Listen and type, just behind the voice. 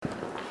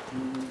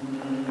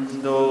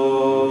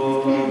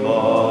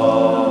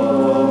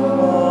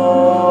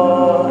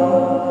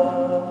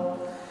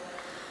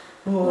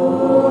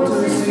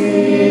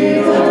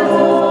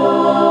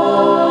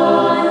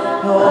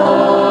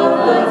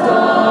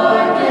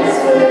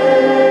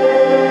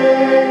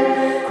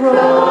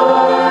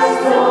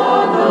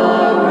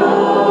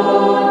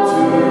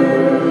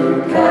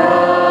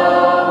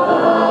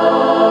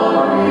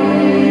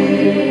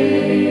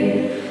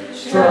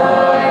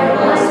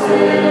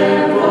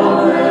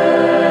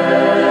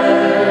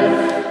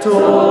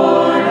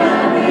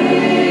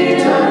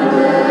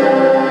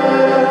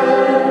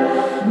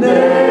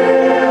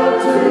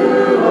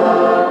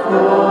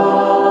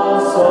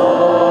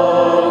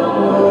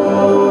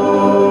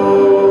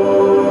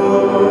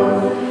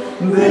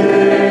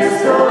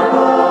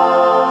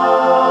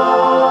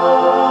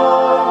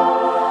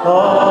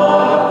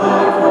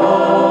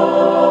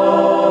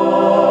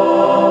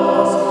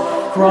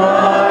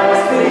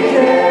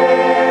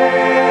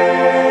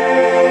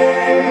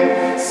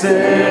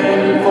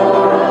sin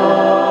for us.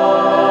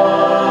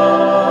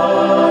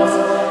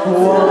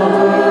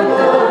 One took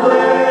the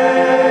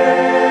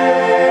blame,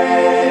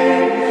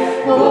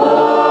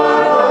 bore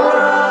the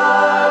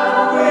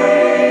wrath we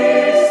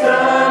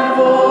stand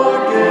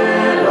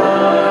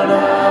forgiven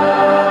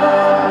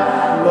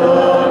at the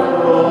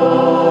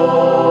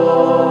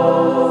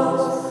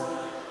cross.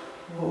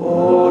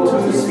 Oh, to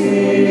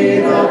see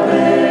the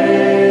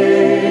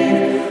pain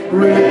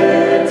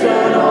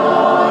written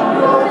on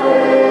your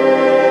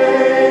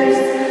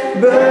face,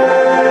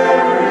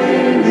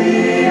 bearing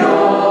the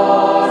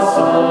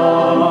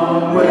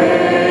awesome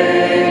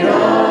weight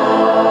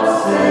of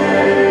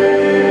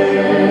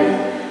sin.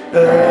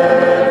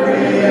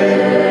 Every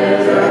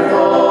inner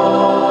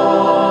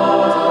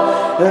thought,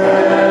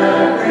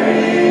 every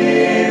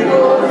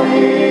evil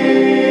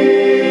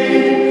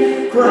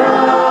deed,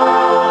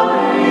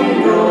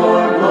 crowning your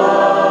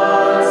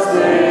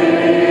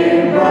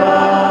blood-stained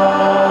brow.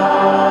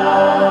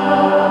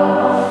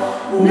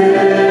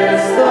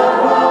 Midst the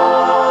power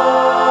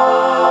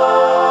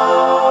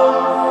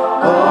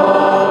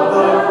of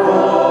the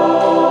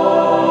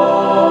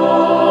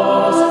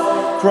cross,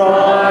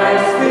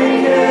 Christ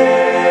became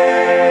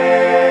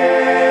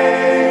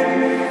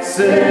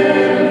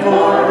sin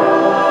for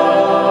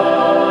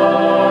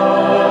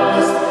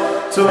us,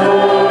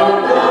 took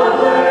the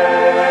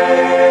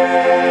blame,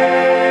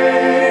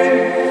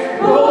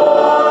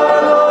 bore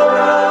the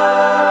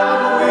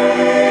wrath we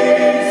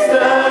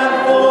stand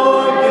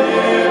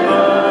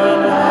forgiven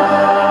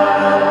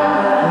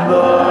at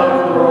the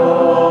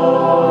cross.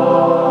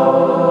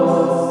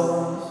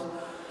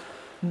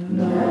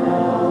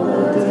 Now the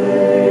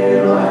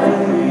daylight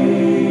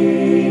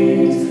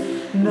gleams,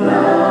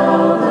 now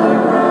the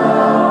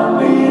ground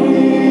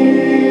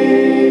beneath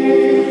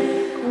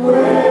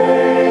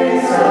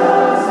waits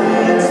as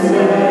its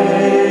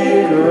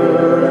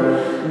maker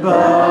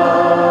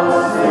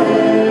bows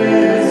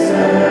his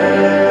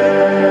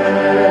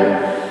head.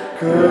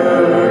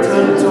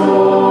 Curtain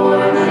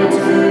torn in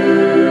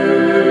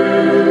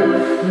two,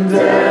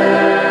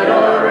 dead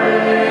are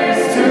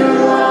raised to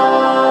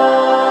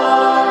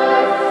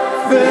life,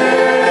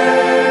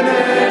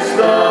 finished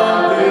the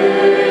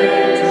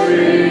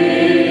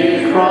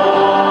victory cry.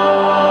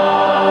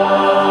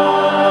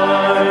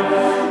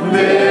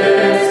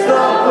 Midst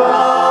the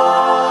power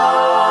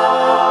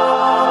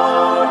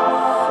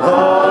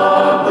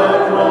of the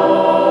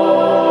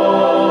cross,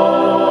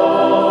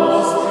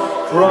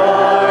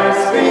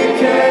 Christ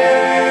became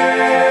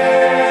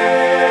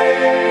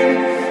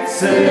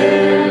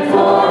sin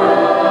for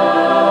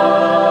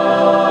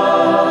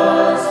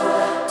us,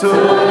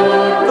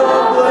 took the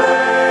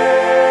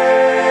blame,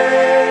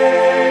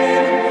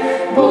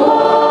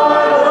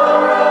 bore the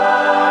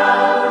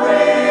wrath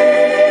we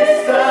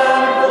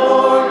stand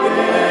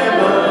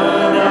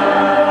forgiven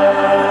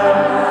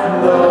at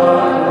the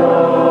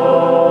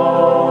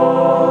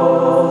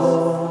cross.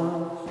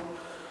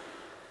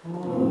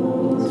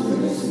 Oh, to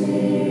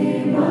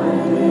see my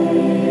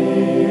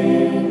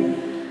name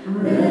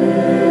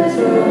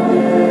written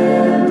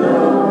in the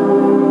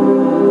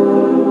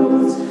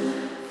wounds,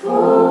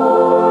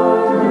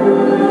 for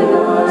through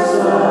your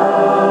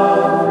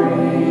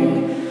suffering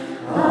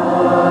I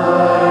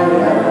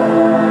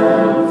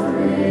am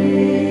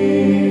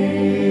free.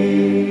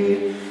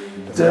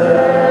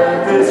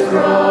 Death is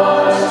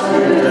crushed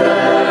through death.